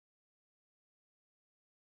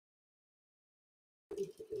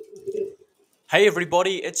Hey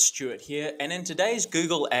everybody, it's Stuart here, and in today's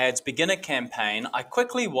Google Ads beginner campaign, I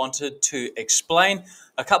quickly wanted to explain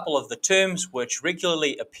a couple of the terms which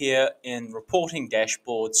regularly appear in reporting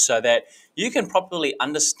dashboards so that you can properly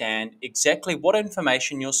understand exactly what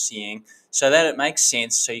information you're seeing so that it makes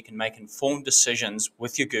sense so you can make informed decisions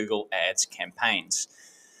with your Google Ads campaigns.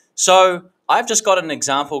 So I've just got an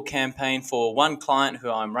example campaign for one client who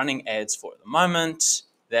I'm running ads for at the moment.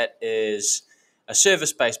 That is a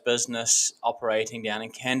service-based business operating down in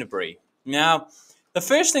Canterbury. Now, the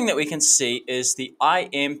first thing that we can see is the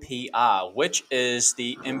IMPR, which is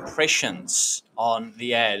the impressions on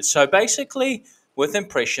the ad. So basically, with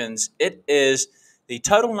impressions, it is the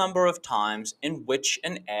total number of times in which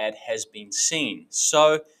an ad has been seen.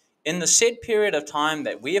 So in the set period of time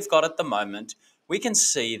that we have got at the moment, we can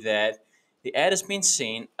see that the ad has been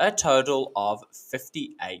seen a total of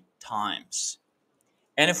 58 times.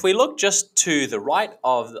 And if we look just to the right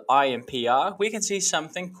of the IMPR, we can see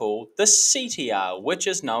something called the CTR, which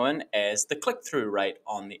is known as the click-through rate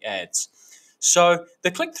on the ads. So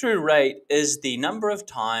the click-through rate is the number of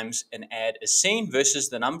times an ad is seen versus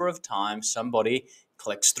the number of times somebody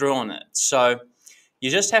clicks through on it. So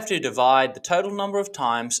you just have to divide the total number of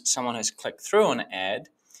times someone has clicked through on an ad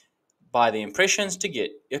by the impressions to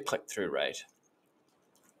get your click-through rate.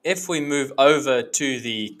 If we move over to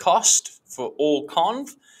the cost for all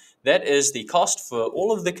conv, that is the cost for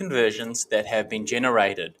all of the conversions that have been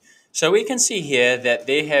generated. So we can see here that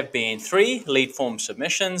there have been 3 lead form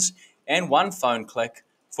submissions and 1 phone click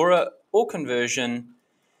for an all conversion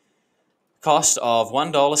cost of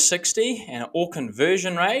 $1.60 and an all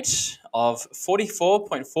conversion rate of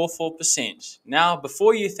 44.44%. Now,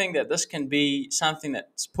 before you think that this can be something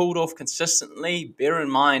that's pulled off consistently, bear in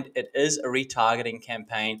mind it is a retargeting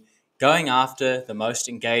campaign going after the most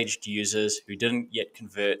engaged users who didn't yet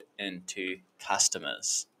convert into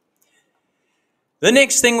customers. The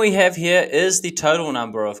next thing we have here is the total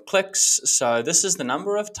number of clicks. So this is the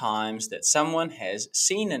number of times that someone has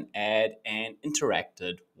seen an ad and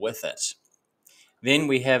interacted with it. Then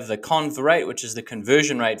we have the conv rate, which is the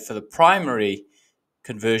conversion rate for the primary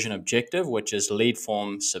conversion objective, which is lead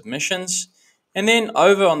form submissions. And then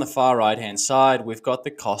over on the far right-hand side, we've got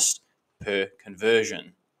the cost per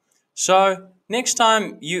conversion. So next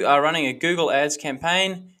time you are running a Google Ads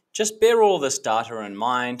campaign, just bear all this data in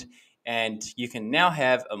mind, and you can now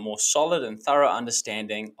have a more solid and thorough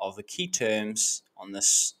understanding of the key terms on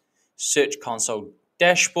this Search Console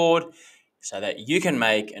dashboard, so that you can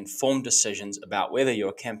make informed decisions about whether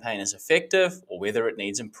your campaign is effective or whether it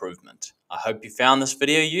needs improvement. I hope you found this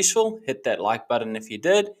video useful. Hit that like button if you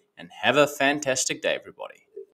did, and have a fantastic day, everybody.